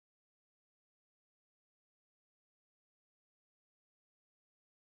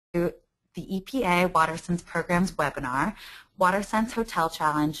the EPA WaterSense Program's webinar, WaterSense Hotel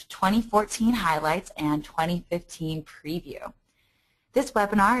Challenge 2014 Highlights and 2015 Preview. This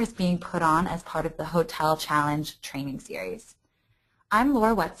webinar is being put on as part of the Hotel Challenge training series. I'm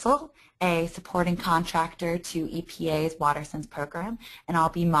Laura Wetzel, a supporting contractor to EPA's WaterSense program, and I'll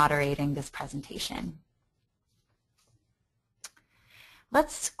be moderating this presentation.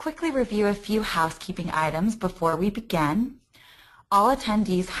 Let's quickly review a few housekeeping items before we begin. All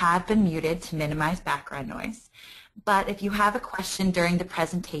attendees have been muted to minimize background noise, but if you have a question during the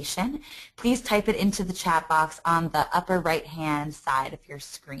presentation, please type it into the chat box on the upper right-hand side of your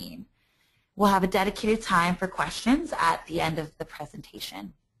screen. We'll have a dedicated time for questions at the end of the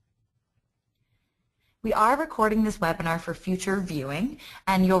presentation. We are recording this webinar for future viewing,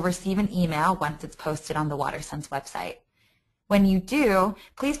 and you'll receive an email once it's posted on the WaterSense website. When you do,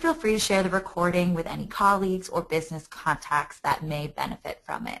 please feel free to share the recording with any colleagues or business contacts that may benefit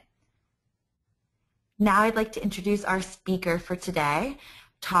from it. Now I'd like to introduce our speaker for today,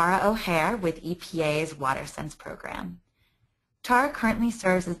 Tara O'Hare with EPA's WaterSense program. Tara currently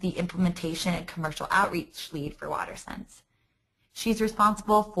serves as the Implementation and Commercial Outreach Lead for WaterSense. She's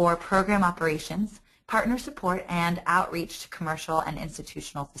responsible for program operations, partner support, and outreach to commercial and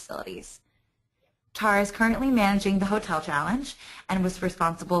institutional facilities. Tara is currently managing the Hotel Challenge and was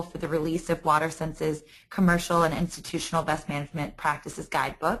responsible for the release of WaterSense's Commercial and Institutional Best Management Practices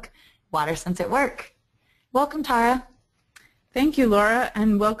Guidebook, WaterSense at Work. Welcome, Tara. Thank you, Laura,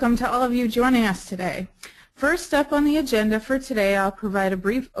 and welcome to all of you joining us today. First up on the agenda for today, I'll provide a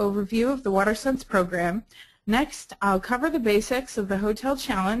brief overview of the WaterSense program. Next, I'll cover the basics of the Hotel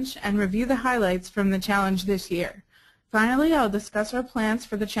Challenge and review the highlights from the challenge this year. Finally, I'll discuss our plans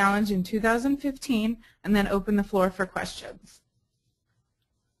for the challenge in 2015 and then open the floor for questions.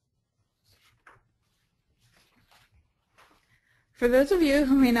 For those of you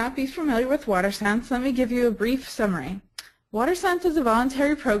who may not be familiar with WaterSense, let me give you a brief summary. WaterSense is a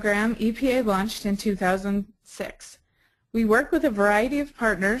voluntary program EPA launched in 2006. We work with a variety of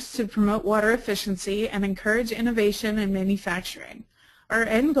partners to promote water efficiency and encourage innovation in manufacturing. Our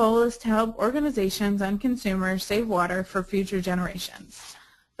end goal is to help organizations and consumers save water for future generations.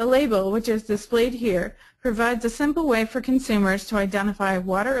 The label, which is displayed here, provides a simple way for consumers to identify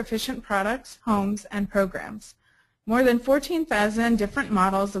water-efficient products, homes, and programs. More than 14,000 different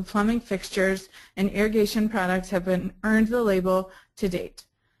models of plumbing fixtures and irrigation products have been earned the label to date.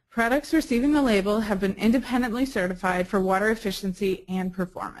 Products receiving the label have been independently certified for water efficiency and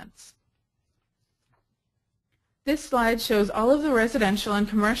performance. This slide shows all of the residential and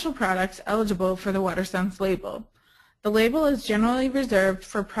commercial products eligible for the WaterSense label. The label is generally reserved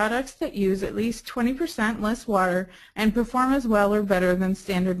for products that use at least 20% less water and perform as well or better than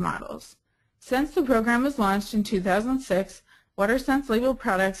standard models. Since the program was launched in 2006, WaterSense label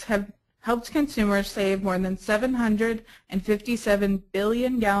products have helped consumers save more than 757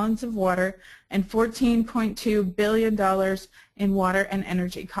 billion gallons of water and $14.2 billion in water and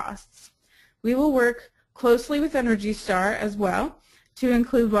energy costs. We will work closely with Energy Star as well to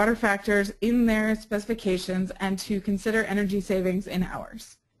include water factors in their specifications and to consider energy savings in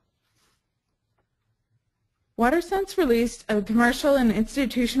ours. WaterSense released a commercial and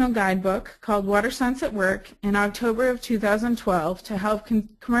institutional guidebook called WaterSense at Work in October of 2012 to help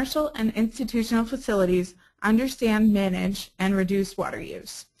commercial and institutional facilities understand, manage, and reduce water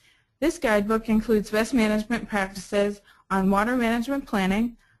use. This guidebook includes best management practices on water management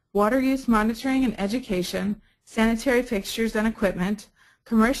planning, water use monitoring and education, sanitary fixtures and equipment,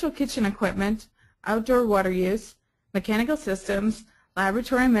 commercial kitchen equipment, outdoor water use, mechanical systems,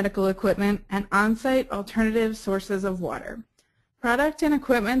 laboratory medical equipment, and on-site alternative sources of water. Product and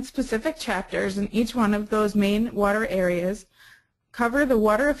equipment-specific chapters in each one of those main water areas cover the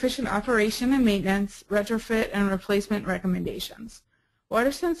water-efficient operation and maintenance, retrofit, and replacement recommendations.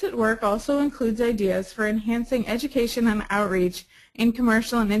 WaterSense at Work also includes ideas for enhancing education and outreach in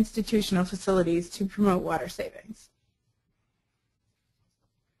commercial and institutional facilities to promote water savings.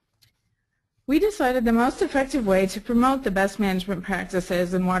 We decided the most effective way to promote the best management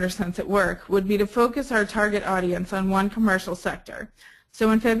practices in WaterSense at Work would be to focus our target audience on one commercial sector.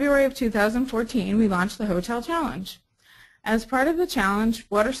 So in February of 2014, we launched the Hotel Challenge. As part of the challenge,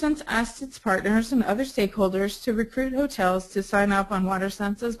 WaterSense asked its partners and other stakeholders to recruit hotels to sign up on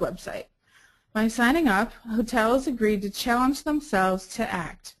WaterSense's website. By signing up, hotels agreed to challenge themselves to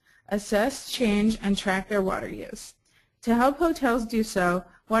act, assess, change, and track their water use. To help hotels do so,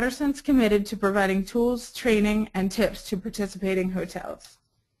 WaterSense committed to providing tools, training, and tips to participating hotels.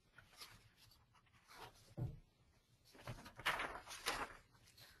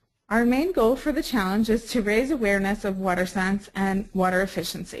 Our main goal for the challenge is to raise awareness of WaterSense and water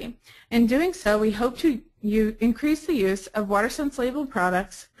efficiency. In doing so, we hope to increase the use of WaterSense labeled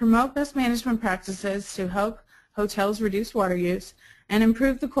products, promote best management practices to help hotels reduce water use, and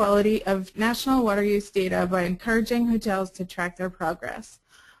improve the quality of national water use data by encouraging hotels to track their progress.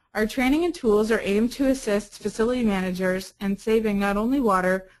 Our training and tools are aimed to assist facility managers in saving not only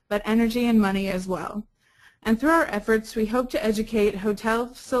water, but energy and money as well. And through our efforts, we hope to educate hotel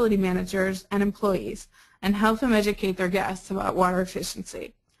facility managers and employees and help them educate their guests about water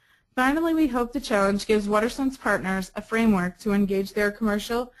efficiency. Finally, we hope the challenge gives WaterSense partners a framework to engage their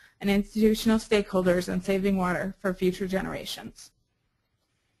commercial and institutional stakeholders in saving water for future generations.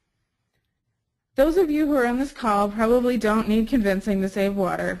 Those of you who are on this call probably don't need convincing to save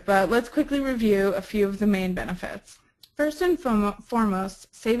water, but let's quickly review a few of the main benefits. First and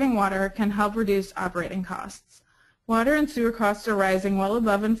foremost, saving water can help reduce operating costs. Water and sewer costs are rising well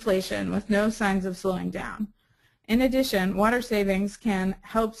above inflation with no signs of slowing down. In addition, water savings can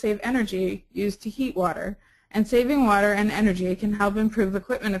help save energy used to heat water, and saving water and energy can help improve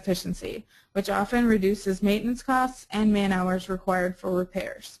equipment efficiency, which often reduces maintenance costs and man-hours required for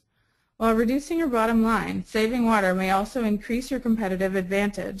repairs. While reducing your bottom line, saving water may also increase your competitive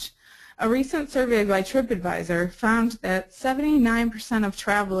advantage. A recent survey by TripAdvisor found that 79% of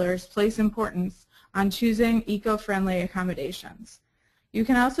travelers place importance on choosing eco-friendly accommodations. You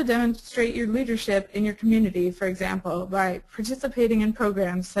can also demonstrate your leadership in your community, for example, by participating in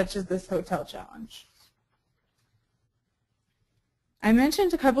programs such as this hotel challenge. I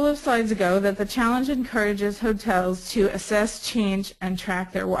mentioned a couple of slides ago that the challenge encourages hotels to assess, change, and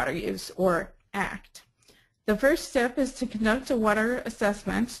track their water use, or ACT. The first step is to conduct a water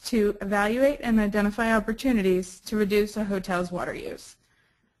assessment to evaluate and identify opportunities to reduce a hotel's water use.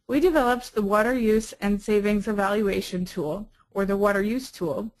 We developed the Water Use and Savings Evaluation Tool, or the Water Use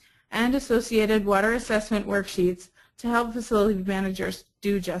Tool, and associated water assessment worksheets to help facility managers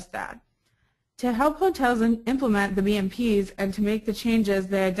do just that. To help hotels implement the BMPs and to make the changes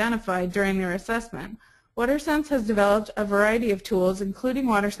they identified during their assessment, WaterSense has developed a variety of tools, including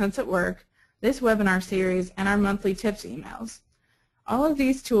WaterSense at Work, this webinar series, and our monthly tips emails. All of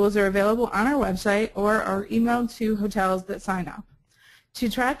these tools are available on our website or are emailed to hotels that sign up. To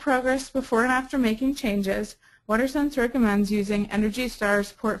track progress before and after making changes, WaterSense recommends using Energy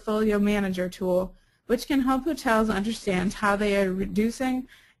Star's Portfolio Manager tool, which can help hotels understand how they are reducing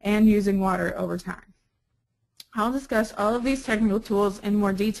and using water over time. I'll discuss all of these technical tools in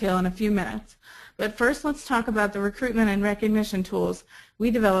more detail in a few minutes, but first let's talk about the recruitment and recognition tools we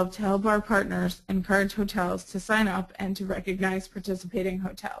developed to help our partners encourage hotels to sign up and to recognize participating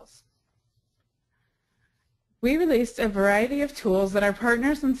hotels. We released a variety of tools that our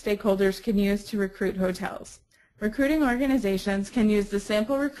partners and stakeholders can use to recruit hotels. Recruiting organizations can use the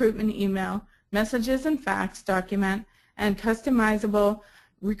sample recruitment email, messages and fax document, and customizable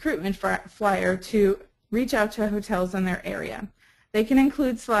recruitment flyer to reach out to hotels in their area. They can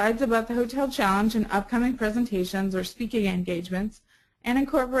include slides about the hotel challenge and upcoming presentations or speaking engagements, and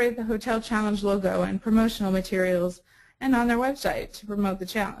incorporate the hotel challenge logo and promotional materials and on their website to promote the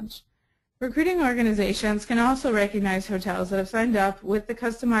challenge. Recruiting organizations can also recognize hotels that have signed up with the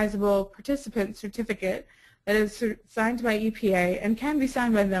customizable participant certificate that is signed by EPA and can be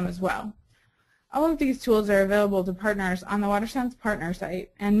signed by them as well. All of these tools are available to partners on the WaterSense partner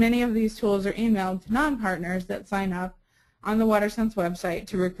site, and many of these tools are emailed to non-partners that sign up on the WaterSense website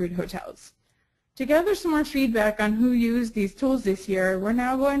to recruit hotels. To gather some more feedback on who used these tools this year, we're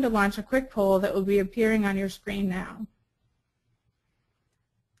now going to launch a quick poll that will be appearing on your screen now.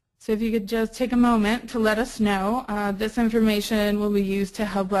 So if you could just take a moment to let us know, this information will be used to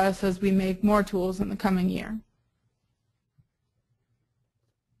help us as we make more tools in the coming year.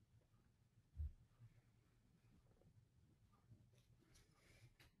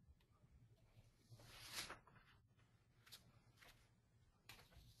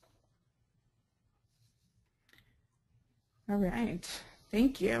 All right,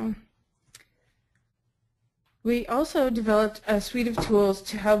 thank you. We also developed a suite of tools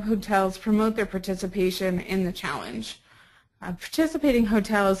to help hotels promote their participation in the challenge. Participating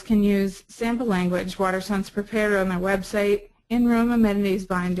hotels can use sample language WaterSense prepared on their website, in-room amenities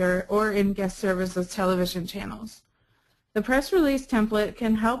binder, or in guest services television channels. The press release template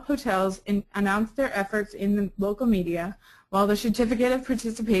can help hotels announce their efforts in the local media, while the certificate of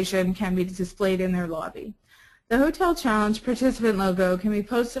participation can be displayed in their lobby. The Hotel Challenge participant logo can be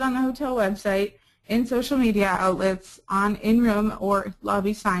posted on the hotel website, in social media outlets, on in-room or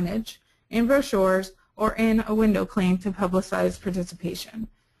lobby signage, in brochures, or in a window claim to publicize participation.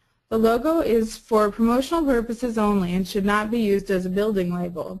 The logo is for promotional purposes only and should not be used as a building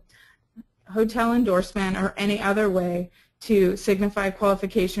label. hotel endorsement, or any other way to signify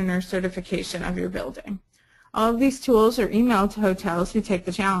qualification or certification of your building. All of these tools are emailed to hotels who take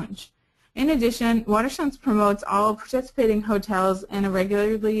the challenge. In addition, WaterSense promotes all participating hotels in a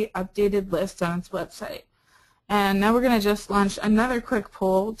regularly updated list on its website. And now we're going to just launch another quick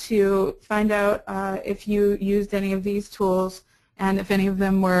poll to find out if you used any of these tools and if any of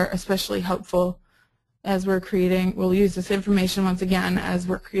them were especially helpful as we're creating. We'll use this information once again as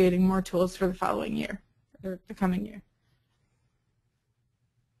we're creating more tools for the following year, or the coming year.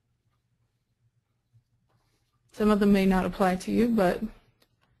 Some of them may not apply to you, but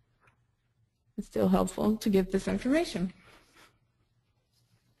it's still helpful to get this information.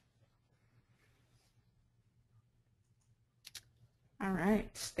 All right,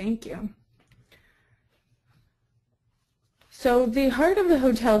 thank you. So the heart of the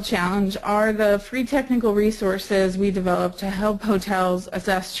Hotel Challenge are the free technical resources we developed to help hotels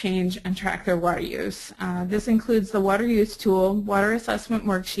assess change and track their water use. This includes the Water Use Tool, Water Assessment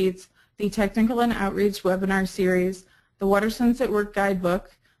Worksheets, the Technical and Outreach Webinar Series, the WaterSense at Work Guidebook,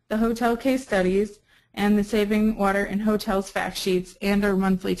 the Hotel Case Studies, and the Saving Water in Hotels Fact Sheets, and our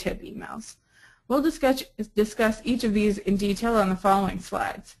monthly tip emails. We'll discuss each of these in detail on the following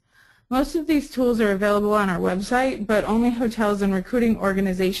slides. Most of these tools are available on our website, but only hotels and recruiting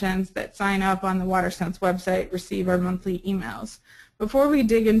organizations that sign up on the WaterSense website receive our monthly emails. Before we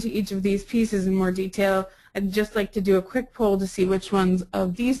dig into each of these pieces in more detail, I'd just like to do a quick poll to see which ones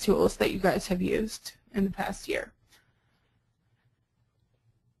of these tools that you guys have used in the past year.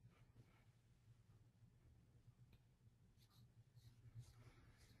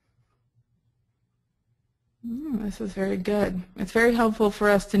 This is very good. It's very helpful for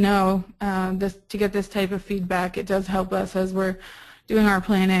us to know to get this type of feedback. It does help us as we're doing our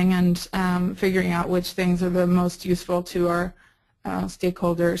planning and figuring out which things are the most useful to our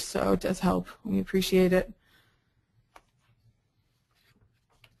stakeholders. So it does help. We appreciate it.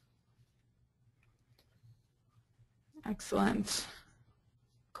 Excellent.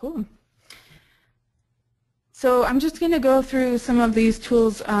 Cool. So I'm just going to go through some of these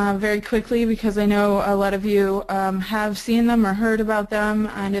tools very quickly because I know a lot of you have seen them or heard about them,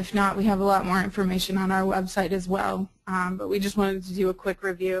 and if not, we have a lot more information on our website as well. But we just wanted to do a quick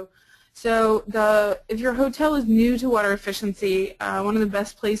review. So if your hotel is new to water efficiency, one of the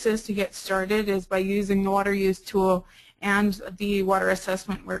best places to get started is by using the Water Use Tool and the Water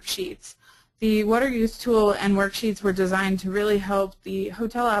Assessment Worksheets. The Water Use Tool and worksheets were designed to really help the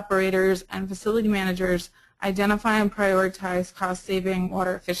hotel operators and facility managers identify and prioritize cost-saving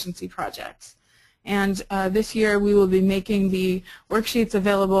water efficiency projects. And this year we will be making the worksheets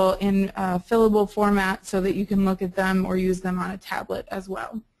available in fillable format so that you can look at them or use them on a tablet as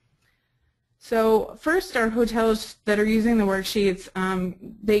well. So first, our hotels that are using the worksheets,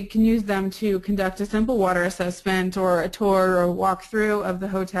 they can use them to conduct a simple water assessment or a tour or walkthrough of the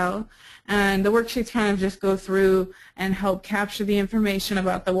hotel. And the worksheets kind of just go through and help capture the information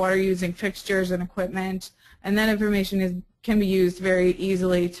about the water using fixtures and equipment. And that information can be used very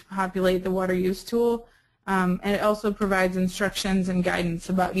easily to populate the Water Use Tool. And it also provides instructions and guidance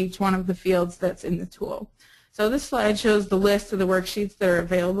about each one of the fields that's in the tool. So this slide shows the list of the worksheets that are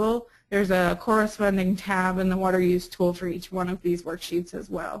available. There's a corresponding tab in the Water Use Tool for each one of these worksheets as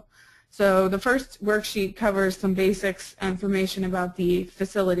well. So the first worksheet covers some basics information about the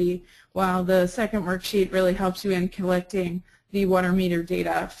facility, while the second worksheet really helps you in collecting the water meter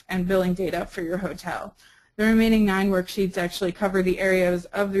data and billing data for your hotel. The remaining 9 worksheets actually cover the areas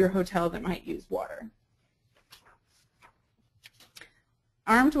of your hotel that might use water.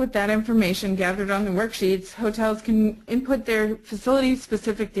 Armed with that information gathered on the worksheets, hotels can input their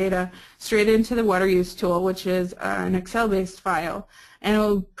facility-specific data straight into the Water Use Tool, which is an Excel-based file, and it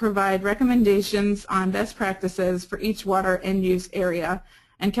will provide recommendations on best practices for each water end-use area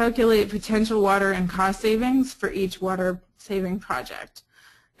and calculate potential water and cost savings for each water-saving project.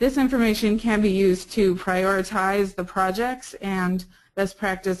 This information can be used to prioritize the projects and best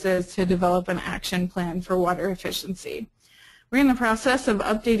practices to develop an action plan for water efficiency. We're in the process of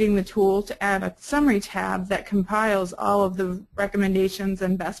updating the tool to add a summary tab that compiles all of the recommendations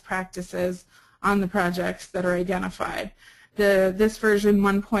and best practices on the projects that are identified. This version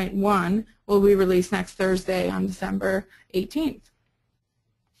 1.1 will be released next Thursday on December 18th.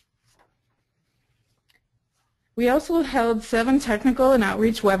 We also held 7 technical and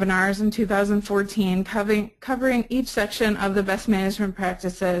outreach webinars in 2014 covering each section of the best management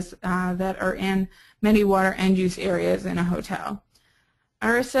practices that are in many water end-use areas in a hotel.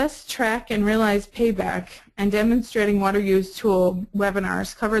 Our Assess, Track, and Realize Payback and Demonstrating Water Use Tool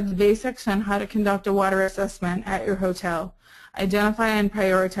webinars covered the basics on how to conduct a water assessment at your hotel, identify and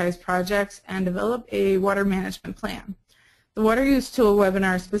prioritize projects, and develop a water management plan. The Water Use Tool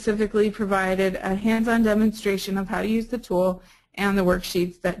webinar specifically provided a hands-on demonstration of how to use the tool and the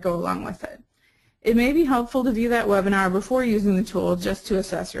worksheets that go along with it. It may be helpful to view that webinar before using the tool just to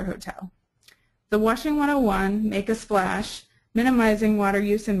assess your hotel. The Washing 101, Make a Splash, Minimizing Water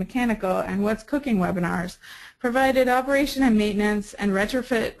Use in Mechanical, and What's Cooking webinars provided operation and maintenance and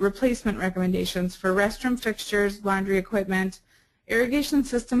retrofit replacement recommendations for restroom fixtures, laundry equipment, irrigation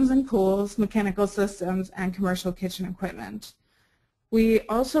systems and pools, mechanical systems, and commercial kitchen equipment. We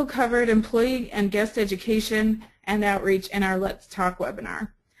also covered employee and guest education and outreach in our Let's Talk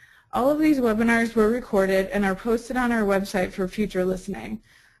webinar. All of these webinars were recorded and are posted on our website for future listening.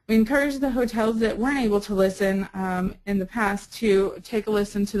 We encourage the hotels that weren't able to listen in the past to take a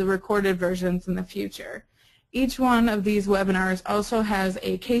listen to the recorded versions in the future. Each one of these webinars also has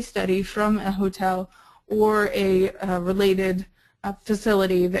a case study from a hotel or a related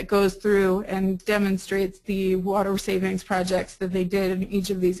facility that goes through and demonstrates the water savings projects that they did in each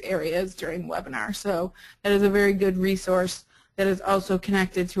of these areas during the webinar. So that is a very good resource that is also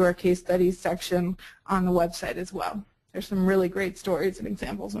connected to our case studies section on the website as well. There's some really great stories and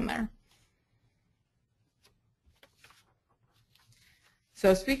examples in there.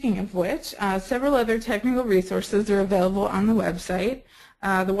 So speaking of which, several other technical resources are available on the website.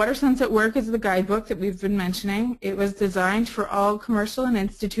 The WaterSense at Work is the guidebook that we've been mentioning. It was designed for all commercial and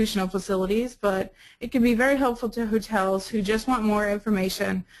institutional facilities, but it can be very helpful to hotels who just want more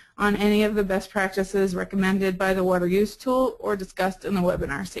information on any of the best practices recommended by the Water Use Tool or discussed in the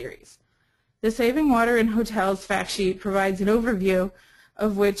webinar series. The Saving Water in Hotels fact sheet provides an overview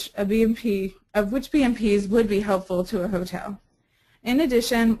of which BMPs would be helpful to a hotel. In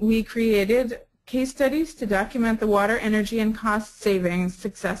addition, we created case studies to document the water, energy, and cost savings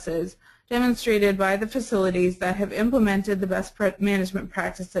successes demonstrated by the facilities that have implemented the best management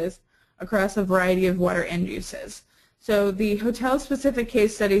practices across a variety of water end uses. So the hotel-specific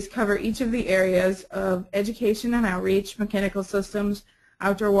case studies cover each of the areas of education and outreach, mechanical systems,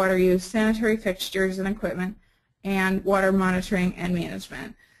 outdoor water use, sanitary fixtures and equipment, and water monitoring and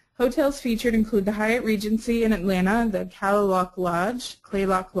management. Hotels featured include the Hyatt Regency in Atlanta, the Claylock Lodge,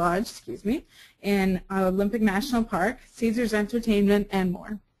 in Olympic National Park, Caesars Entertainment, and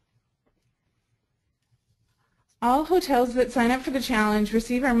more. All hotels that sign up for the challenge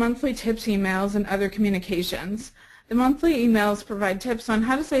receive our monthly tips emails and other communications. The monthly emails provide tips on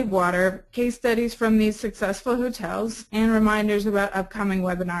how to save water, case studies from these successful hotels, and reminders about upcoming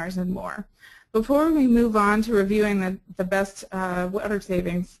webinars and more. Before we move on to reviewing the best water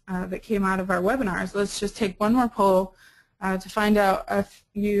savings that came out of our webinars, let's just take one more poll to find out if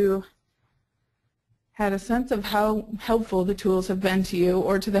you had a sense of how helpful the tools have been to you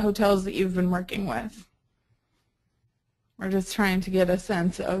or to the hotels that you've been working with. We're just trying to get a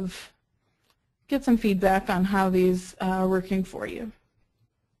sense of, get some feedback on how these are working for you.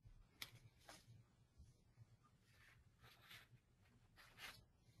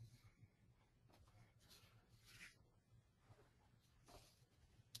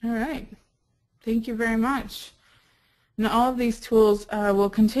 All right, thank you very much. And all of these tools will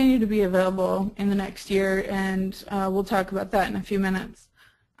continue to be available in the next year, and we'll talk about that in a few minutes.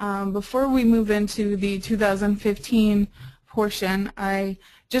 Before we move into the 2015 portion, I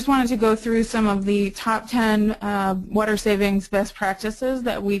just wanted to go through some of the top 10 water savings best practices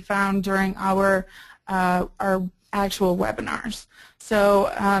that we found during our actual webinars.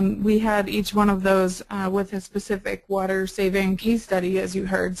 So we had each one of those with a specific water saving case study, as you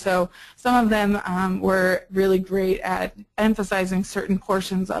heard. So some of them were really great at emphasizing certain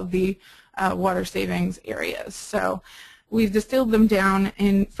portions of the water savings areas. So we've distilled them down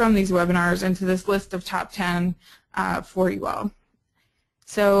from these webinars into this list of top 10 for you all.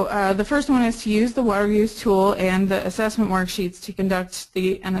 So the first one is to use the water use tool and the assessment worksheets to conduct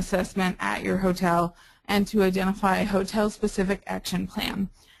an assessment at your hotel and to identify a hotel-specific action plan.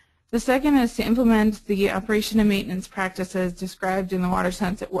 The second is to implement the operation and maintenance practices described in the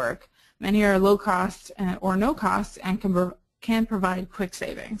WaterSense at Work. Many are low cost or no cost and can provide quick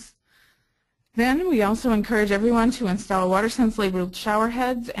savings. Then we also encourage everyone to install WaterSense labeled shower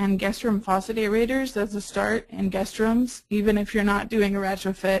heads and guest room faucet aerators as a start in guest rooms, even if you're not doing a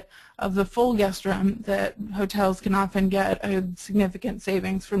retrofit of the full guest room. That hotels can often get a significant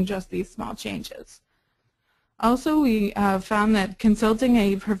savings from just these small changes. Also, we found that consulting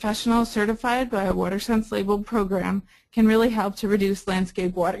a professional certified by a WaterSense labeled program can really help to reduce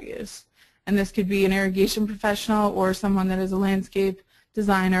landscape water use. And this could be an irrigation professional or someone that is a landscape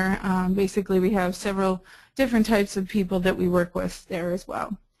designer. Basically, we have several different types of people that we work with there as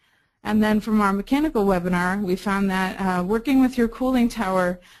well. And then from our mechanical webinar, we found that working with your cooling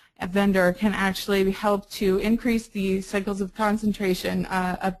tower vendor can actually help to increase the cycles of concentration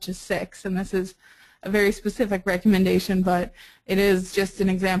up to 6. And this is a very specific recommendation, but it is just an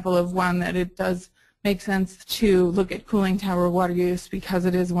example of one that it does make sense to look at cooling tower water use because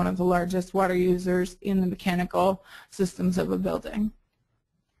it is one of the largest water users in the mechanical systems of a building.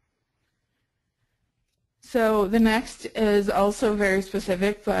 So the next is also very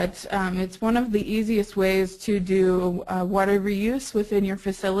specific, but it's one of the easiest ways to do water reuse within your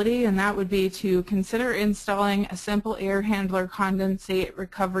facility, and that would be to consider installing a simple air handler condensate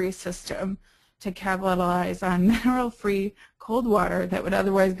recovery system to capitalize on mineral-free cold water that would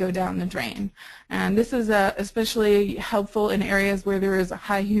otherwise go down the drain. And this is especially helpful in areas where there is a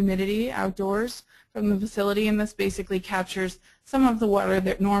high humidity outdoors from the facility, and this basically captures some of the water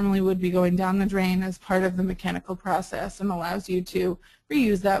that normally would be going down the drain as part of the mechanical process and allows you to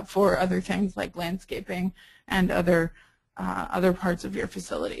reuse that for other things like landscaping and other parts of your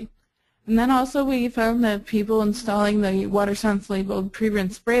facility. And then also we found that people installing the WaterSense labeled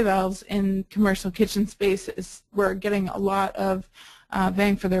pre-rinse spray valves in commercial kitchen spaces were getting a lot of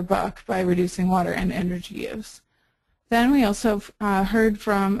bang for their buck by reducing water and energy use. Then we also heard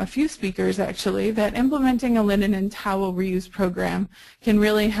from a few speakers actually that implementing a linen and towel reuse program can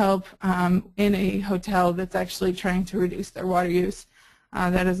really help in a hotel that's actually trying to reduce their water use.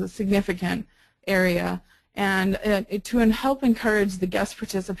 That is a significant area. And to help encourage the guest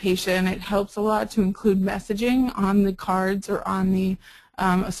participation, it helps a lot to include messaging on the cards or on the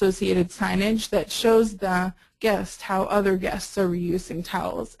associated signage that shows the guest how other guests are reusing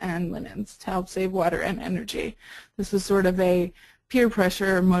towels and linens to help save water and energy. This is sort of a peer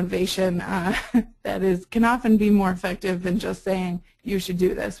pressure motivation that can often be more effective than just saying you should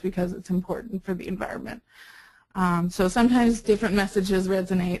do this because it's important for the environment. So sometimes different messages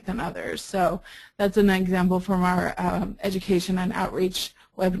resonate than others. So that's an example from our education and outreach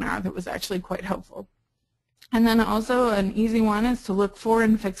webinar that was actually quite helpful. And then also an easy one is to look for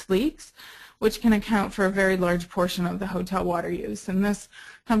and fix leaks, which can account for a very large portion of the hotel water use. And this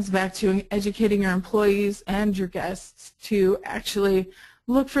comes back to educating your employees and your guests to actually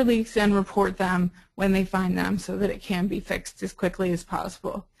look for leaks and report them when they find them so that it can be fixed as quickly as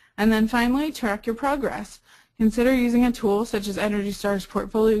possible. And then finally, track your progress. Consider using a tool such as Energy Star's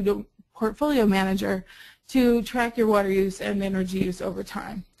Portfolio Manager to track your water use and energy use over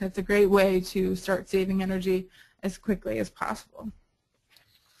time. That's a great way to start saving energy as quickly as possible.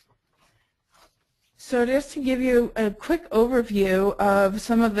 So just to give you a quick overview of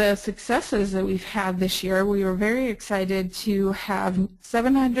some of the successes that we've had this year, we were very excited to have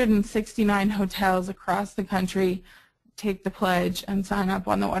 769 hotels across the country take the pledge and sign up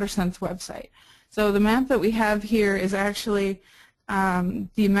on the WaterSense website. So the map that we have here is actually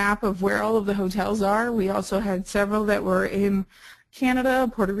the map of where all of the hotels are. We also had several that were in Canada,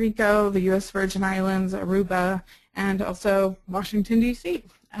 Puerto Rico, the U.S. Virgin Islands, Aruba, and also Washington, D.C.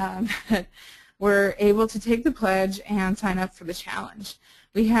 That were able to take the pledge and sign up for the challenge.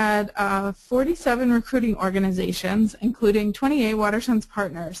 We had 47 recruiting organizations, including 28 WaterSense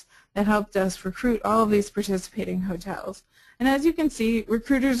partners, that helped us recruit all of these participating hotels. And as you can see,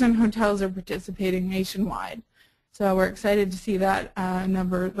 recruiters and hotels are participating nationwide. So we're excited to see that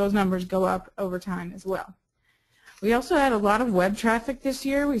those numbers go up over time as well. We also had a lot of web traffic this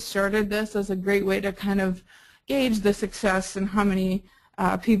year. We started this as a great way to kind of gauge the success and how many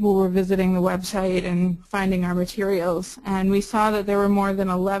people were visiting the website and finding our materials. And we saw that there were more than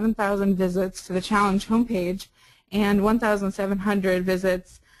 11,000 visits to the challenge homepage and 1,700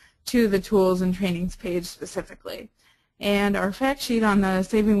 visits to the tools and trainings page specifically. And our fact sheet on the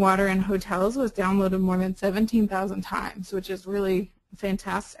saving water in hotels was downloaded more than 17,000 times, which is really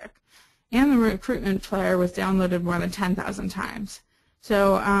fantastic. And the recruitment flyer was downloaded more than 10,000 times.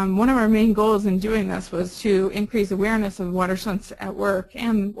 So one of our main goals in doing this was to increase awareness of WaterSense at Work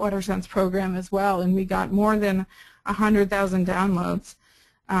and WaterSense program as well, and we got more than 100,000 downloads,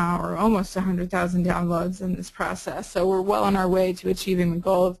 or almost 100,000 downloads in this process. So we're well on our way to achieving the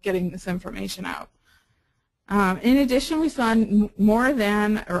goal of getting this information out. In addition, we saw more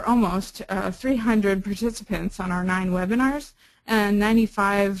than, or almost, 300 participants on our 9 webinars, and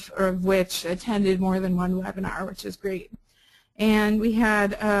 95 of which attended more than one webinar, which is great. And we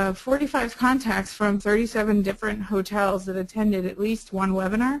had 45 contacts from 37 different hotels that attended at least one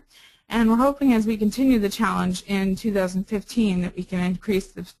webinar. And we're hoping as we continue the challenge in 2015 that we can increase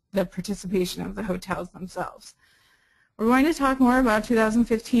the participation of the hotels themselves. We're going to talk more about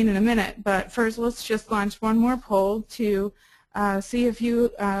 2015 in a minute, but first let's just launch one more poll to see if you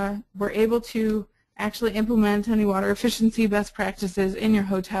were able to actually implement any water efficiency best practices in your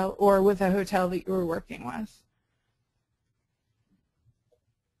hotel or with a hotel that you were working with.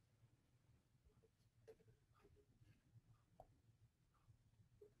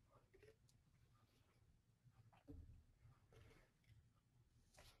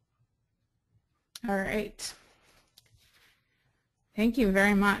 All right. Thank you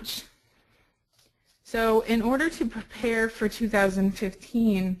very much. So in order to prepare for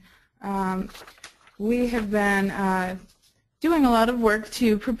 2015, we have been doing a lot of work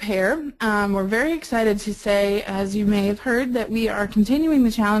to prepare. We're very excited to say, as you may have heard, that we are continuing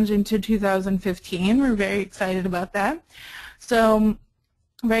the challenge into 2015. We're very excited about that. So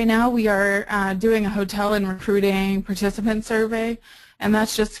right now we are doing a hotel and recruiting participant survey, and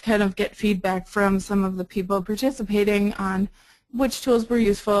that's just to kind of get feedback from some of the people participating on which tools were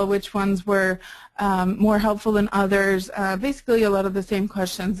useful, which ones were more helpful than others. Basically a lot of the same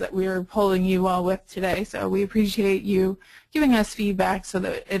questions that we are polling you all with today. So we appreciate you giving us feedback so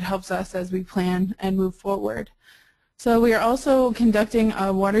that it helps us as we plan and move forward. So we are also conducting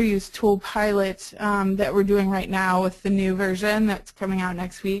a water use tool pilot that we're doing right now with the new version that's coming out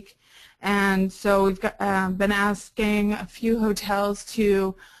next week. And so we've been asking a few hotels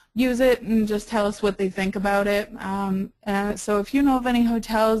to use it and just tell us what they think about it. So if you know of any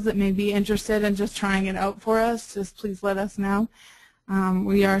hotels that may be interested in just trying it out for us, just please let us know.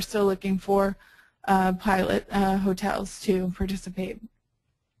 We are still looking for pilot hotels to participate.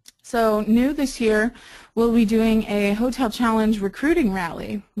 So new this year, we'll be doing a Hotel Challenge recruiting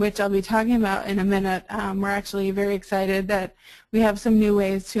rally, which I'll be talking about in a minute. We're actually very excited that we have some new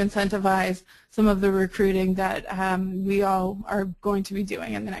ways to incentivize some of the recruiting that we all are going to be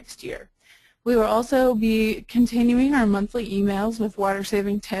doing in the next year. We will also be continuing our monthly emails with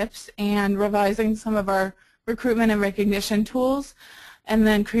water-saving tips and revising some of our recruitment and recognition tools, and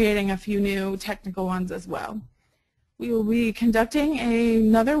then creating a few new technical ones as well. We will be conducting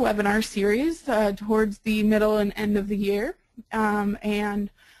another webinar series towards the middle and end of the year, and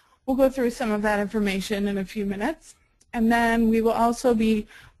we'll go through some of that information in a few minutes. And then we will also be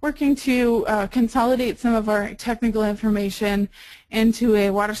working to consolidate some of our technical information into a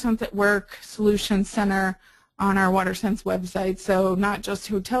WaterSense at Work Solution Center on our WaterSense website. So not just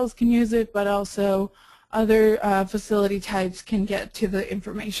hotels can use it, but also other facility types can get to the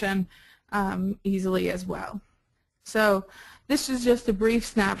information easily as well. So this is just a brief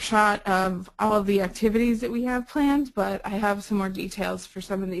snapshot of all of the activities that we have planned, but I have some more details for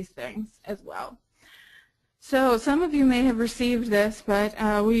some of these things as well. So some of you may have received this, but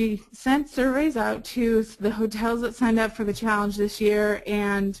we sent surveys out to the hotels that signed up for the challenge this year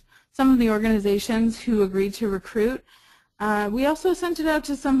and some of the organizations who agreed to recruit. We also sent it out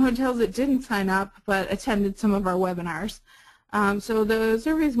to some hotels that didn't sign up but attended some of our webinars. So the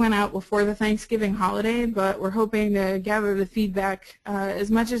surveys went out before the Thanksgiving holiday, but we're hoping to gather the feedback as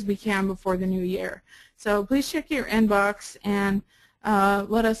much as we can before the new year. So please check your inbox and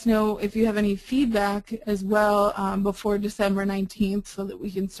let us know if you have any feedback as well before December 19th so that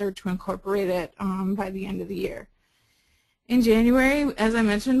we can start to incorporate it by the end of the year. In January, as I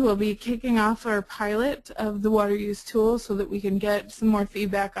mentioned, we'll be kicking off our pilot of the water use tool so that we can get some more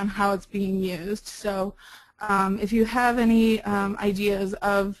feedback on how it's being used. So if you have any ideas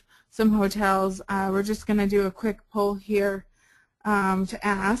of some hotels, we're just going to do a quick poll here to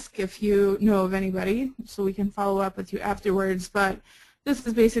ask if you know of anybody so we can follow up with you afterwards. But this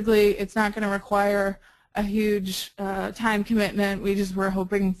is basically, it's not going to require a huge time commitment. We just were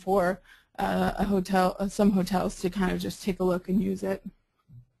hoping for some hotels to kind of just take a look and use it.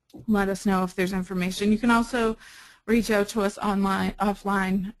 Let us know if there's information. You can also reach out to us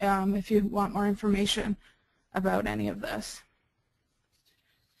offline if you want more information about any of this.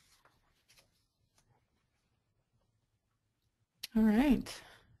 All right.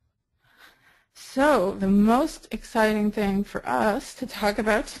 So the most exciting thing for us to talk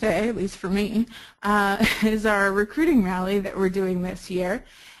about today, at least for me, is our recruiting rally that we're doing this year.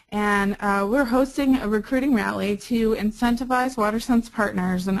 And we're hosting a recruiting rally to incentivize WaterSense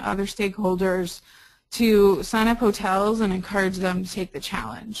partners and other stakeholders to sign up hotels and encourage them to take the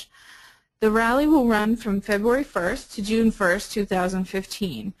challenge. The rally will run from February 1st to June 1st,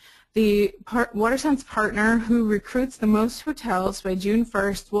 2015. The WaterSense partner who recruits the most hotels by June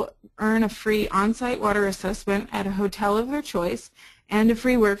 1st will earn a free on-site water assessment at a hotel of their choice and a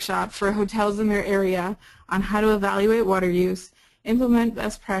free workshop for hotels in their area on how to evaluate water use, implement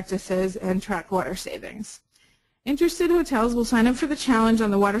best practices, and track water savings. Interested hotels will sign up for the challenge on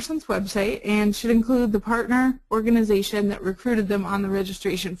the WaterSense website and should include the partner organization that recruited them on the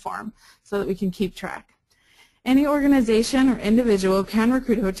registration form so that we can keep track. Any organization or individual can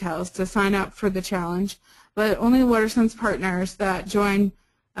recruit hotels to sign up for the challenge, but only WaterSense partners that join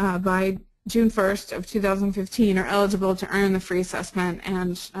by June 1st of 2015 are eligible to earn the free assessment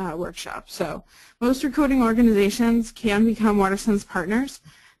and workshop. So most recruiting organizations can become WaterSense partners.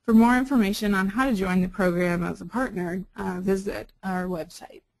 For more information on how to join the program as a partner, visit our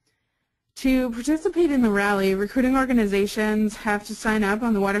website. To participate in the rally, recruiting organizations have to sign up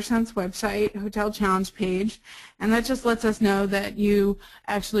on the WaterSense website Hotel Challenge page, and that just lets us know that you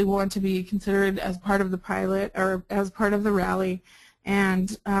actually want to be considered as part of the pilot or as part of the rally, and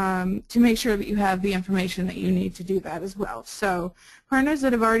to make sure that you have the information that you need to do that as well. So partners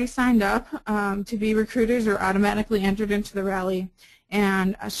that have already signed up to be recruiters are automatically entered into the rally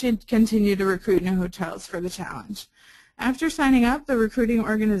and should continue to recruit new hotels for the challenge. After signing up, the recruiting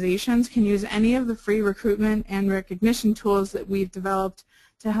organizations can use any of the free recruitment and recognition tools that we've developed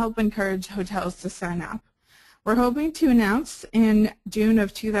to help encourage hotels to sign up. We're hoping to announce in June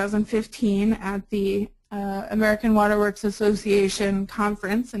of 2015 at the American Water Works Association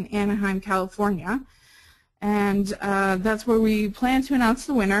conference in Anaheim, California, and that's where we plan to announce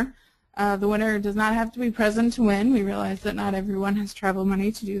the winner. The winner does not have to be present to win. We realize that not everyone has travel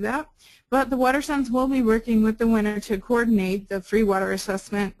money to do that. But the WaterSense will be working with the winner to coordinate the free water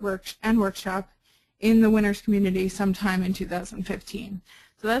assessment workshop in the winner's community sometime in 2015.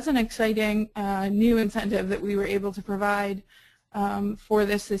 So that's an exciting new incentive that we were able to provide for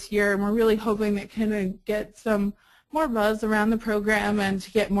this year, and we're really hoping that can get some more buzz around the program and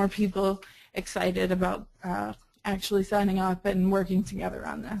to get more people excited about actually signing up and working together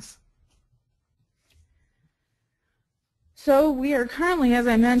on this. So we are currently, as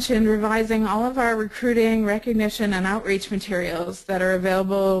I mentioned, revising all of our recruiting, recognition, and outreach materials that are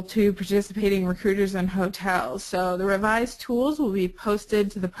available to participating recruiters and hotels. So the revised tools will be posted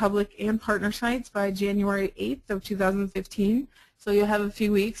to the public and partner sites by January 8th of 2015. So you'll have a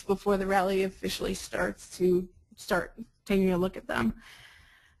few weeks before the rally officially starts to start taking a look at them.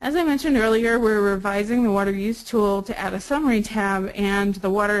 As I mentioned earlier, we're revising the water use tool to add a summary tab and the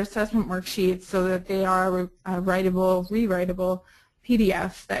water assessment worksheets so that they are writable, rewritable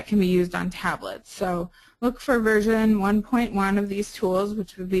PDFs that can be used on tablets. So look for version 1.1 of these tools,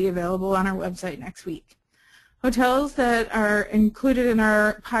 which will be available on our website next week. Hotels that are included in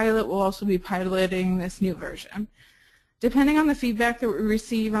our pilot will also be piloting this new version. Depending on the feedback that we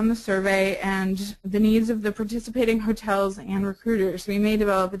receive on the survey and the needs of the participating hotels and recruiters, we may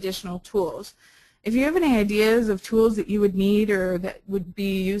develop additional tools. If you have any ideas of tools that you would need or that would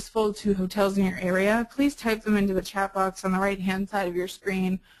be useful to hotels in your area, please type them into the chat box on the right-hand side of your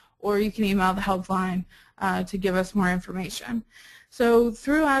screen, or you can email the helpline to give us more information. So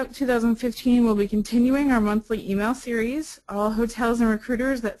throughout 2015, we'll be continuing our monthly email series. All hotels and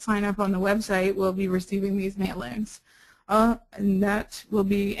recruiters that sign up on the website will be receiving these mailings. And that will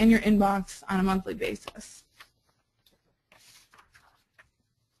be in your inbox on a monthly basis.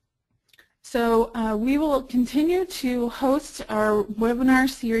 So we will continue to host our webinar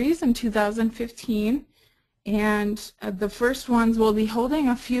series in 2015, and the first ones will be holding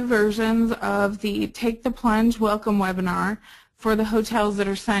a few versions of the Take the Plunge Welcome webinar for the hotels that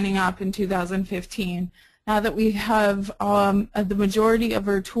are signing up in 2015. Now that we have the majority of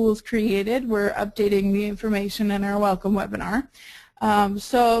our tools created, we're updating the information in our welcome webinar.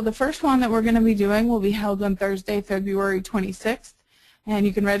 So the first one that we're going to be doing will be held on Thursday, February 26th, and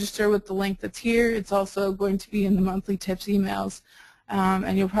you can register with the link that's here. It's also going to be in the monthly tips emails,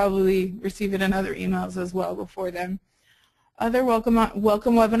 and you'll probably receive it in other emails as well before then. Other welcome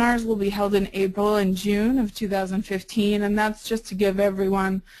webinars will be held in April and June of 2015, and that's just to give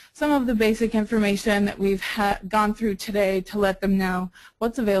everyone some of the basic information that we've gone through today to let them know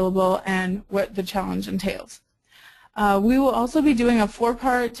what's available and what the challenge entails. We will also be doing a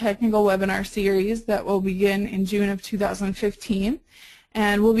 4-part technical webinar series that will begin in June of 2015,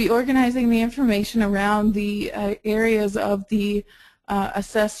 and we'll be organizing the information around the areas of the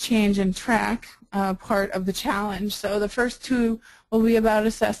assess, change, and track part of the challenge. So the first 2 will be about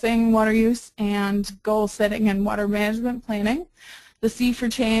assessing water use and goal setting and water management planning. The C for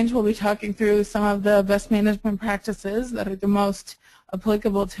change will be talking through some of the best management practices that are the most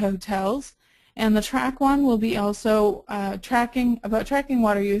applicable to hotels. And the track one will be also tracking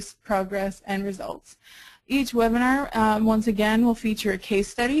water use, progress, and results. Each webinar, once again, will feature a case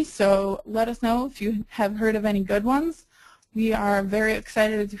study, so let us know if you have heard of any good ones. We are very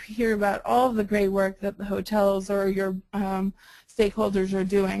excited to hear about all of the great work that the hotels or your stakeholders are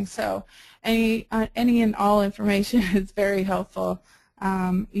doing. So any and all information is very helpful.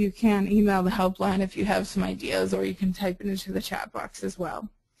 You can email the helpline if you have some ideas, or you can type it into the chat box as well.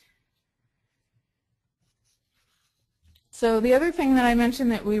 So the other thing that I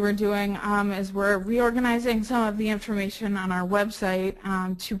mentioned that we were doing is we're reorganizing some of the information on our website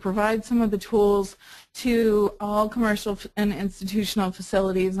to provide some of the tools to all commercial and institutional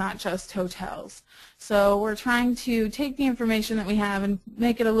facilities, not just hotels. So we're trying to take the information that we have and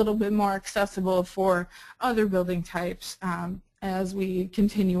make it a little bit more accessible for other building types as we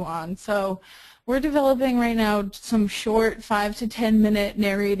continue on. So we're developing right now some short 5 to 10 minute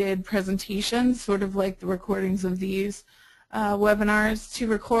narrated presentations, sort of like the recordings of these webinars,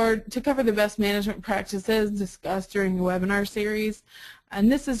 to cover the best management practices discussed during the webinar series. And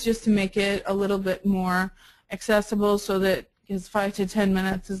this is just to make it a little bit more accessible, so that because 5 to 10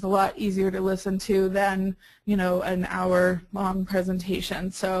 minutes is a lot easier to listen to than, you know, an hour-long presentation.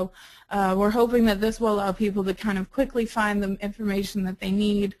 So we're hoping that this will allow people to kind of quickly find the information that they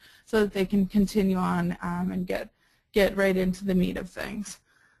need so that they can continue on and get right into the meat of things.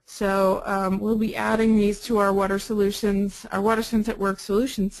 So we'll be adding these to our Water Solutions, our WaterSense at Work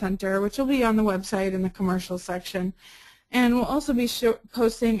Solutions Center, which will be on the website in the commercial section. And we'll also be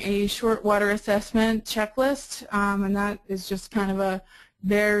posting a short water assessment checklist, and that is just kind of a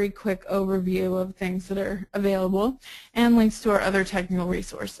very quick overview of things that are available, and links to our other technical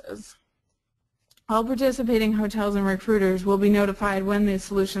resources. All participating hotels and recruiters will be notified when the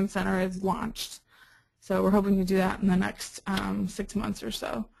Solution Center is launched. So we're hoping to do that in the next 6 months or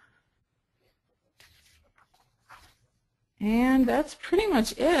so. And that's pretty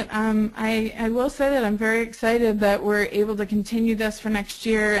much it. I will say that I'm very excited that we're able to continue this for next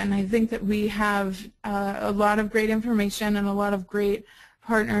year, and I think that we have a lot of great information and a lot of great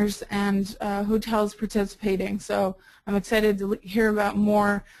partners and hotels participating. So I'm excited to hear about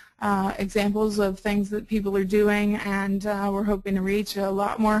more examples of things that people are doing, and we're hoping to reach a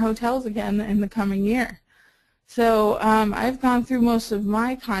lot more hotels again in the coming year. So I've gone through most of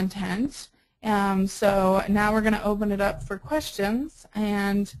my content. So now we're going to open it up for questions,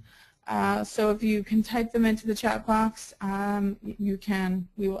 and so if you can type them into the chat box,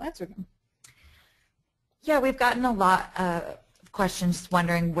 we will answer them. Yeah, we've gotten a lot of questions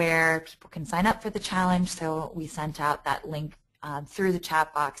wondering where people can sign up for the challenge, so we sent out that link through the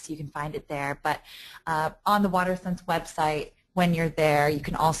chat box. You can find it there, but on the WaterSense website, when you're there, you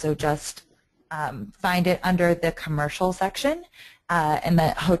can also just find it under the commercial section. And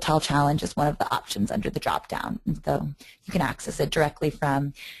the hotel challenge is one of the options under the drop-down. And so you can access it directly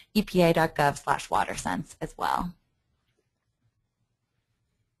from epa.gov/WaterSense as well.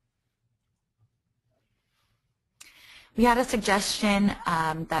 We had a suggestion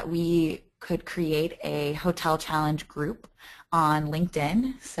that we could create a hotel challenge group on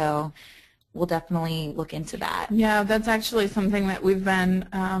LinkedIn. So we'll definitely look into that. Yeah, that's actually something that we've been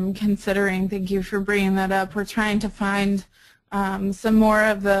considering. Thank you for bringing that up. We're trying to find some more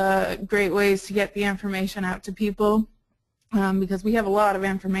of the great ways to get the information out to people because we have a lot of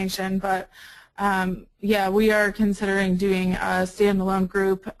information, but yeah, we are considering doing a standalone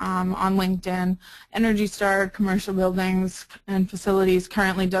group on LinkedIn. Energy Star Commercial Buildings and Facilities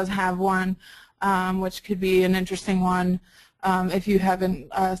currently does have one, which could be an interesting one. If you haven't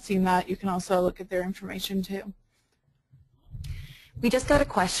seen that, you can also look at their information too. We just got a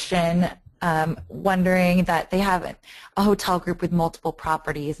question wondering that they have a hotel group with multiple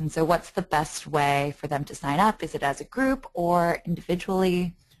properties, and so what's the best way for them to sign up? Is it as a group or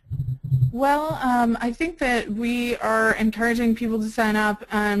individually? Well, I think that we are encouraging people to sign up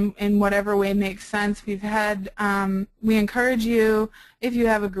in whatever way makes sense. We encourage you, if you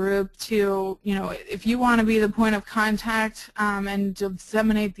have a group, to, if you want to be the point of contact and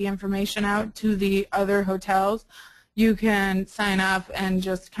disseminate the information out to the other hotels, you can sign up and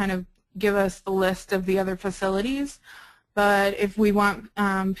just kind of give us the list of the other facilities. But if we want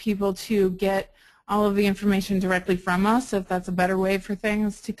people to get all of the information directly from us, if that's a better way for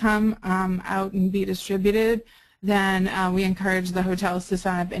things to come out and be distributed, then we encourage the hotels to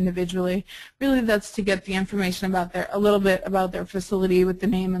sign up individually. Really, that's to get the information about a little bit about their facility with the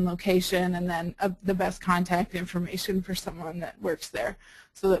name and location, and then the best contact information for someone that works there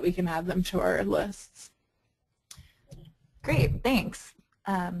so that we can add them to our lists. Great, thanks.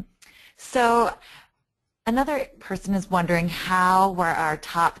 So another person is wondering, how were our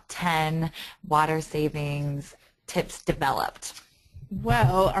top 10 water savings tips developed?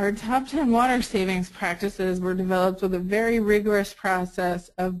 Well, our top 10 water savings practices were developed with a very rigorous process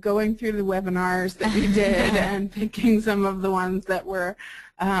of going through the webinars that we did and picking some of the ones that were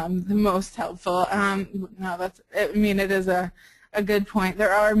the most helpful. It is a good point.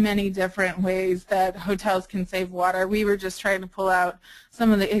 There are many different ways that hotels can save water. We were just trying to pull out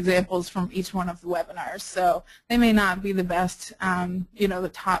some of the examples from each one of the webinars. So they may not be the best,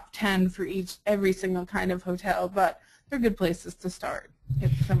 the top 10 for every single kind of hotel, but they're good places to start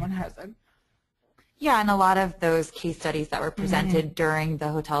if someone hasn't. Yeah, and a lot of those case studies that were presented during the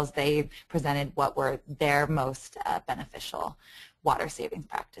hotels, they presented what were their most beneficial water savings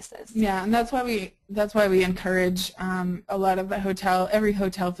practices. Yeah, and that's why we encourage a lot of every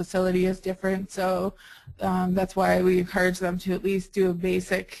hotel facility is different, so that's why we encourage them to at least do a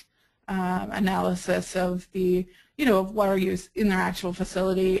basic analysis of the of water use in their actual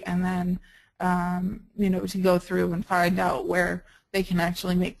facility, and then to go through and find out where they can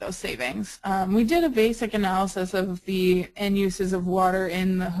actually make those savings. We did a basic analysis of the end uses of water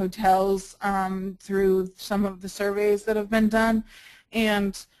in the hotels through some of the surveys that have been done,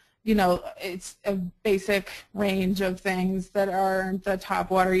 and it's a basic range of things that are the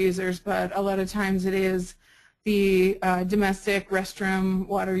top water users, but a lot of times it is the domestic restroom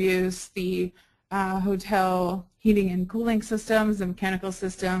water use, the hotel heating and cooling systems, the mechanical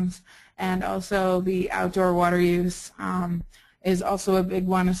systems, and also the outdoor water use is also a big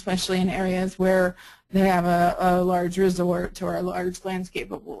one, especially in areas where they have a large resort or a large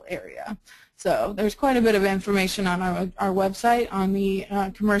landscapable area. So there's quite a bit of information on our website on the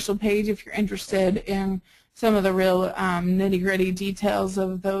commercial page if you're interested in some of the real nitty-gritty details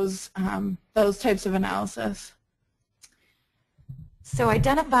of those types of analysis. So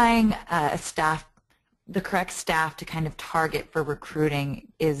identifying the correct staff to kind of target for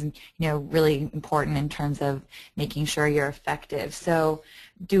recruiting is really important in terms of making sure you're effective. So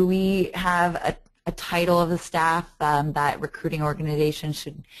do we have a title of the staff that recruiting organizations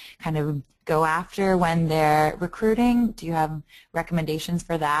should kind of go after when they're recruiting? Do you have recommendations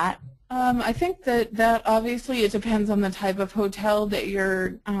for that? I think that obviously it depends on the type of hotel that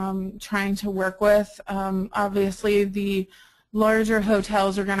you're trying to work with. Obviously the larger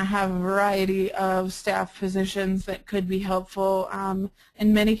hotels are going to have a variety of staff positions that could be helpful.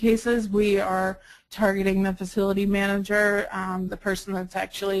 In many cases, we are targeting the facility manager, the person that's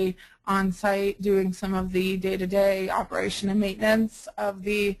actually on site doing some of the day-to-day operation and maintenance of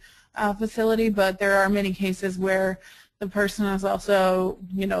the facility, but there are many cases where the person is also,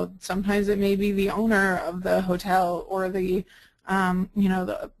 sometimes it may be the owner of the hotel or the,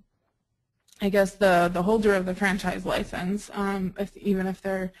 I guess the holder of the franchise license, even if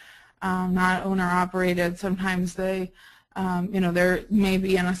they're not owner-operated. Sometimes they, there may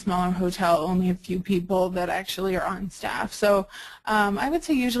be in a smaller hotel only a few people that actually are on staff. So I would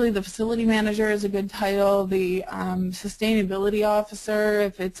say usually the facility manager is a good title. The sustainability officer,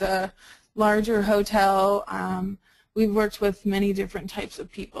 if it's a larger hotel, we've worked with many different types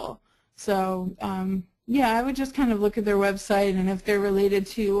of people. So yeah, I would just kind of look at their website, and if they're related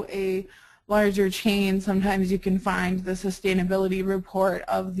to a larger chain, sometimes you can find the sustainability report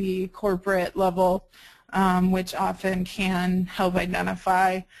of the corporate level, which often can help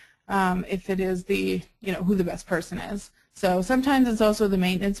identify if it is the, who the best person is. So sometimes it's also the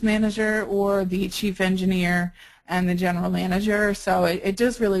maintenance manager or the chief engineer and the general manager. So it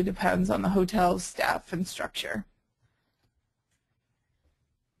just really depends on the hotel's staff and structure.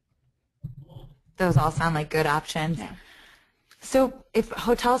 Those all sound like good options. Yeah. So if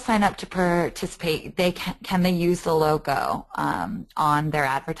hotels sign up to participate, can they use the logo on their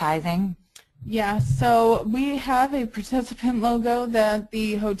advertising? Yeah, so we have a participant logo that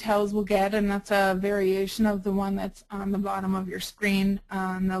the hotels will get, and that's a variation of the one that's on the bottom of your screen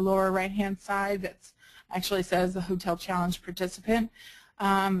on the lower right-hand side that actually says the Hotel Challenge Participant.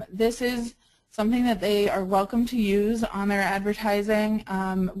 This is something that they are welcome to use on their advertising.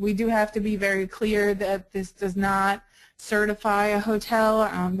 We do have to be very clear that this does not certify a hotel.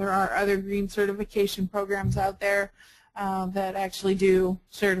 There are other green certification programs out there that actually do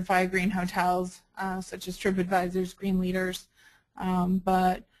certify green hotels, such as TripAdvisor's Green Leaders.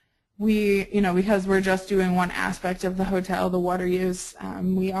 But we, because we're just doing one aspect of the hotel, the water use,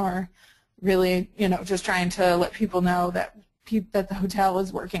 we are really, just trying to let people know that the hotel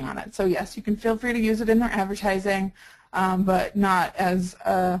is working on it. So yes, you can feel free to use it in their advertising, but not as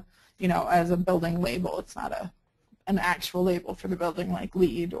a, as a building label. It's not an actual label for the building like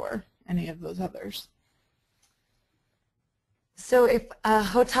LEED or any of those others. So if a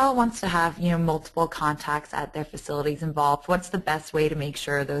hotel wants to have, multiple contacts at their facilities involved, what's the best way to make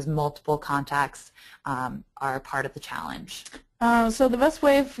sure those multiple contacts are part of the challenge? So the best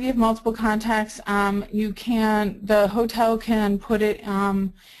way, if you have multiple contacts, the hotel can put it,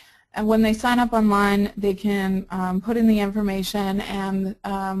 and when they sign up online, they can put in the information, and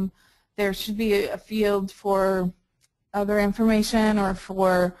there should be a field for other information or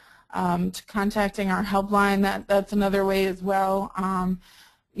for contacting our helpline. That's another way as well.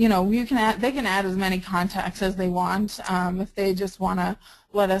 you can add, they can add as many contacts as they want. If they just want to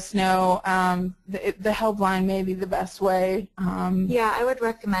let us know, the helpline may be the best way. Yeah, I would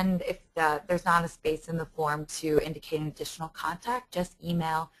recommend if there's not a space in the form to indicate an additional contact, just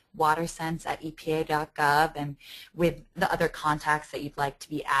email watersense@epa.gov and with the other contacts that you'd like to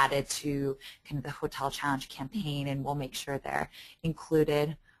be added to kind of the Hotel Challenge campaign, and we'll make sure they're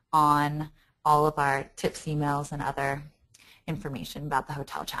included on all of our tips emails and other information about the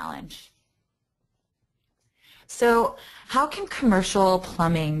Hotel Challenge. So how can commercial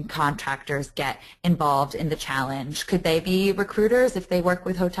plumbing contractors get involved in the challenge? Could they be recruiters if they work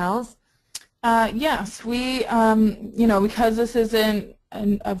with hotels? Yes, we, because this isn't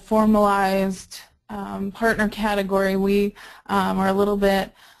a formalized partner category, we are a little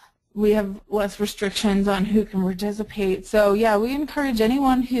bit, we have less restrictions on who can participate. So yeah, we encourage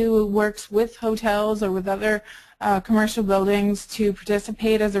anyone who works with hotels or with other commercial buildings to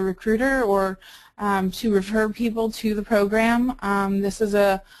participate as a recruiter or to refer people to the program. This is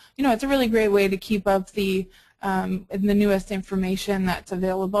it's a really great way to keep up the newest information that's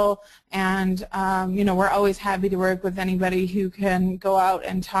available, and we're always happy to work with anybody who can go out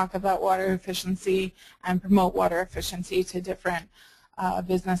and talk about water efficiency and promote water efficiency to different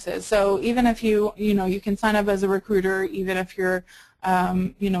businesses. So even if you can sign up as a recruiter, even if you're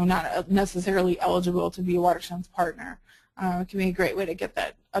not necessarily eligible to be a WaterSense partner. It can be a great way to get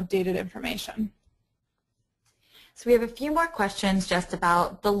that updated information. So we have a few more questions just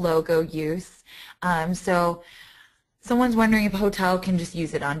about the logo use. So someone's wondering if a hotel can just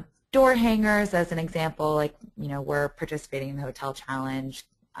use it on door hangers as an example, like, we're participating in the Hotel Challenge,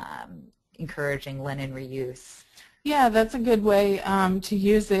 encouraging linen reuse. Yeah, that's a good way to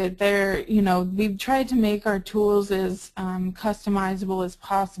use it. We've tried to make our tools as customizable as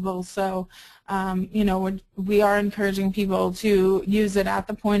possible. So, we are encouraging people to use it at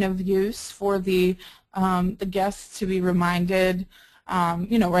the point of use for the guests to be reminded,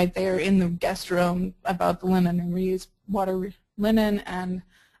 right there in the guest room about the linen and reuse, linen and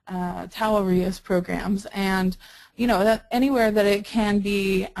towel reuse programs. And that anywhere that it can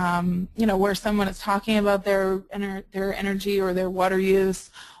be, where someone is talking about their energy or their water use,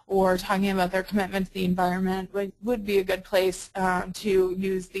 or talking about their commitment to the environment, would be a good place to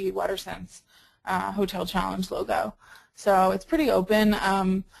use the WaterSense Hotel Challenge logo. So it's pretty open.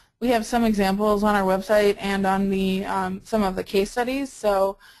 We have some examples on our website and on the some of the case studies.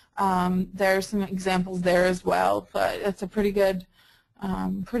 So there's some examples there as well. But it's a pretty good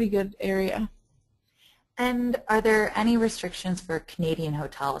area. And are there any restrictions for Canadian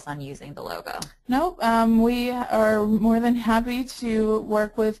hotels on using the logo? Nope. We are more than happy to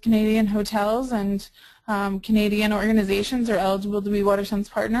work with Canadian hotels, and Canadian organizations are eligible to be WaterSense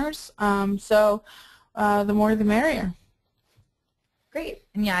partners. So the more the merrier. Great.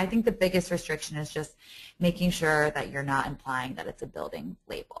 And yeah, I think the biggest restriction is just making sure that you're not implying that it's a building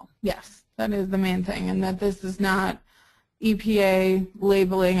label. Yes, that is the main thing, and that this is not EPA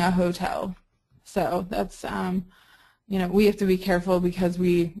labeling a hotel. So that's, we have to be careful because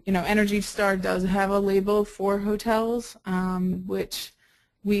Energy Star does have a label for hotels, which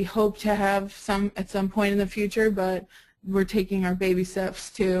we hope to have at some point in the future, but we're taking our baby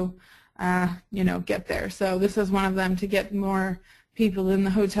steps to, get there. So this is one of them, to get more people in the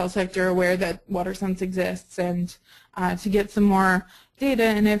hotel sector aware that WaterSense exists, and to get some more data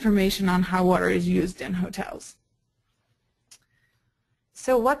and information on how water is used in hotels.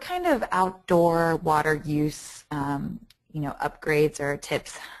 So what kind of outdoor water use, upgrades or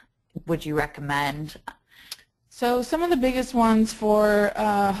tips would you recommend? So some of the biggest ones for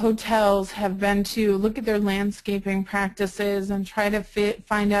hotels have been to look at their landscaping practices and try to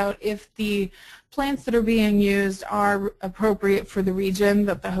find out if the plants that are being used are appropriate for the region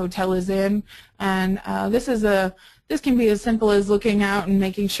that the hotel is in. And this can be as simple as looking out and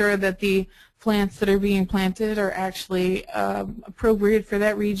making sure that the plants that are being planted are actually appropriate for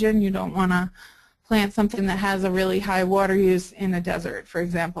that region. You don't want to plant something that has a really high water use in a desert, for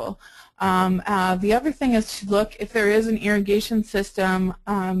example. The other thing is to look if there is an irrigation system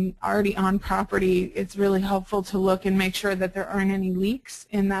already on property. It's really helpful to look and make sure that there aren't any leaks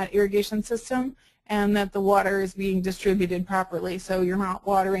in that irrigation system and that the water is being distributed properly, so you're not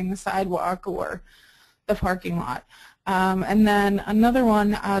watering the sidewalk or the parking lot. And then another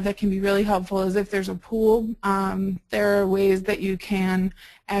one that can be really helpful is if there's a pool. There are ways that you can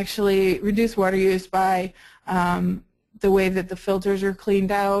actually reduce water use by the way that the filters are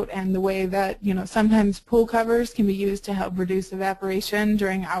cleaned out, and the way that, sometimes pool covers can be used to help reduce evaporation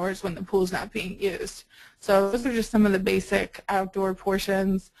during hours when the pool's not being used. So those are just some of the basic outdoor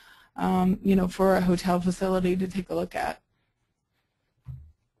portions, for a hotel facility to take a look at.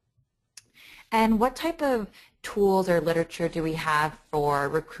 And what type of tools or literature do we have for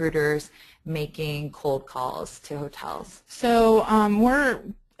recruiters making cold calls to hotels? So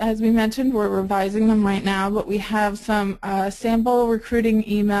as we mentioned, we're revising them right now, but we have some sample recruiting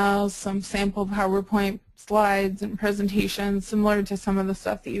emails, some sample PowerPoint slides and presentations similar to some of the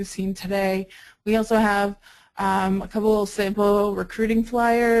stuff that you've seen today. We also have a couple of sample recruiting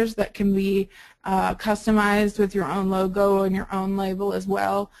flyers that can be customized with your own logo and your own label as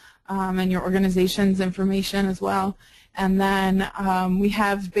well, and your organization's information as well. And then we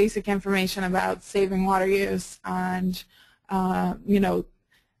have basic information about saving water use and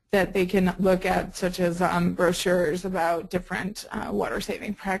that they can look at, such as brochures about different water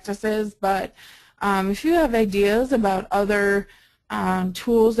saving practices. But if you have ideas about other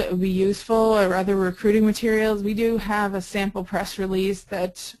tools that would be useful or other recruiting materials, we do have a sample press release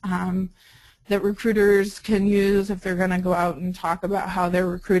that that recruiters can use if they're going to go out and talk about how they're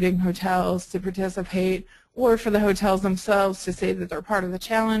recruiting hotels to participate, or for the hotels themselves to say that they're part of the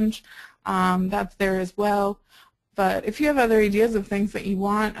challenge. That's there as well. But if you have other ideas of things that you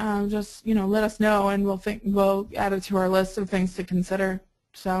want, just let us know, and we'll add it to our list of things to consider.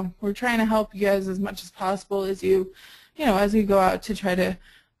 So we're trying to help you guys as much as possible as as you go out to try to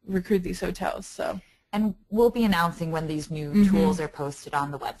recruit these hotels. So. And we'll be announcing when these new tools are posted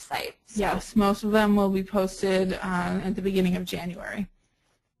on the website. So. Yes, most of them will be posted at the beginning of January.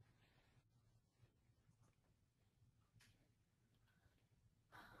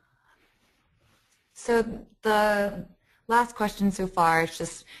 So the last question so far is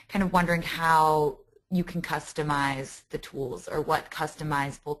just kind of wondering how you can customize the tools, or what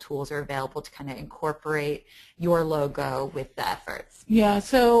customizable tools are available to kind of incorporate your logo with the efforts. Yeah,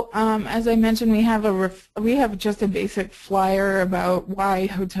 so as I mentioned, we have just a basic flyer about why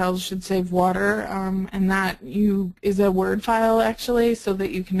hotels should save water, and that is a Word file actually, so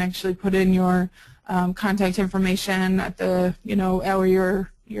that you can actually put in your contact information at the or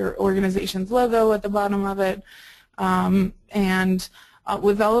your organization's logo at the bottom of it, and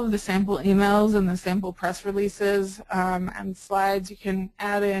with all of the sample emails and the sample press releases and slides, you can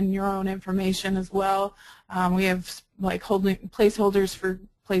add in your own information as well. We have placeholders for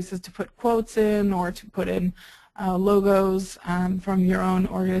places to put quotes in, or to put in logos from your own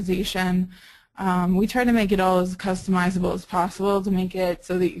organization. We try to make it all as customizable as possible to make it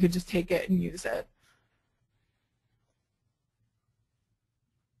so that you could just take it and use it.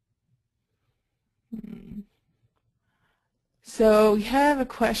 So we have a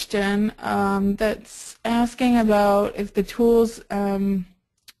question that's asking about if the tools give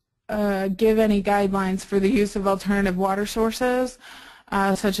any guidelines for the use of alternative water sources,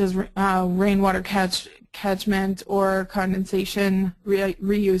 such as rainwater catchment or condensation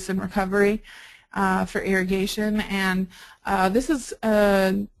reuse and recovery for irrigation. And this is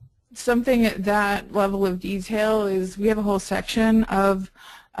something at that level of detail. We have a whole section of,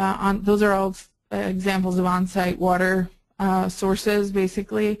 those are all examples of on-site water sources,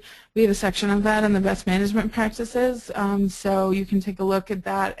 basically. We have a section of that in the best management practices, so you can take a look at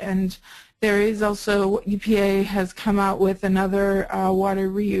that. And there is also, EPA has come out with another water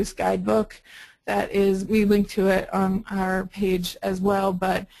reuse guidebook that we link to it on our page as well,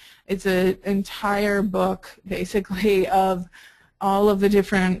 but it's an entire book basically of all of the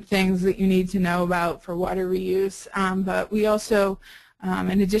different things that you need to know about for water reuse. But we also,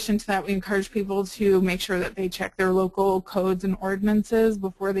 in addition to that, we encourage people to make sure that they check their local codes and ordinances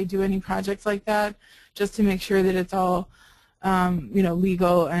before they do any projects like that, just to make sure that it's all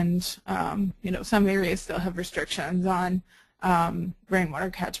legal. And some areas still have restrictions on rainwater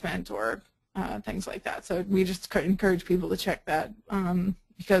catchment or things like that. So we just encourage people to check that,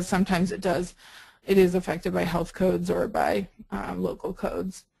 because sometimes it is affected by health codes or by local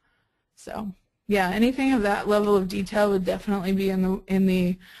codes. So. Yeah, anything of that level of detail would definitely be in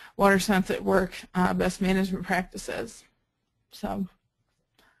the WaterSense at Work best management practices. So.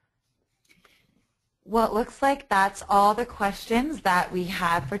 Well, it looks like that's all the questions that we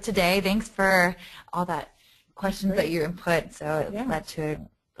have for today. Thanks for all that questions that you input. So it led to a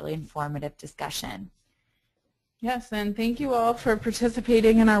really informative discussion. Yes, and thank you all for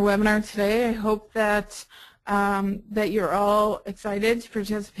participating in our webinar today. I hope that that you're all excited to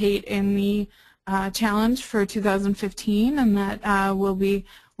participate in the challenge for 2015, and that we'll be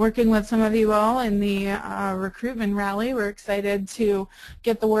working with some of you all in the recruitment rally. We're excited to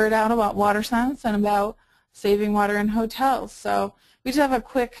get the word out about WaterSense and about saving water in hotels. So we just have a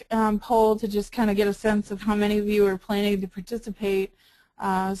quick poll to just kind of get a sense of how many of you are planning to participate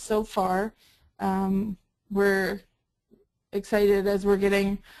so far. excited as we're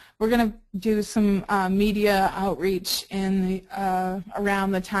going to do some media outreach in the,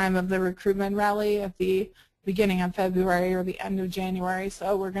 around the time of the recruitment rally at the beginning of February or the end of January.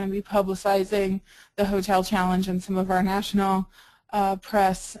 So we're going to be publicizing the Hotel Challenge in some of our national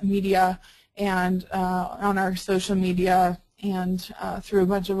press, media, and on our social media and through a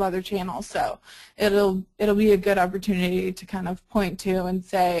bunch of other channels. So it'll be a good opportunity to kind of point to and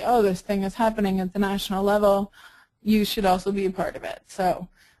say, oh, this thing is happening at the national level. You should also be a part of it. So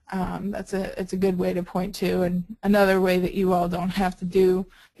it's a good way to point to, and another way that you all don't have to do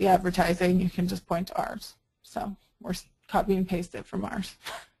the advertising. You can just point to ours. So we're copy and paste it from ours.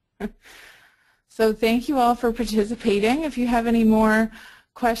 So thank you all for participating. If you have any more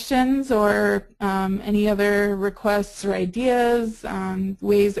questions or any other requests or ideas,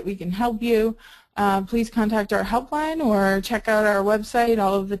 ways that we can help you, please contact our helpline or check out our website.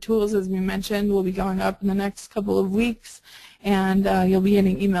 All of the tools, as we mentioned, will be going up in the next couple of weeks, and you'll be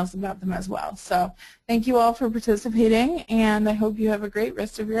getting emails about them as well. So thank you all for participating, and I hope you have a great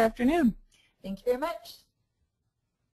rest of your afternoon. Thank you very much.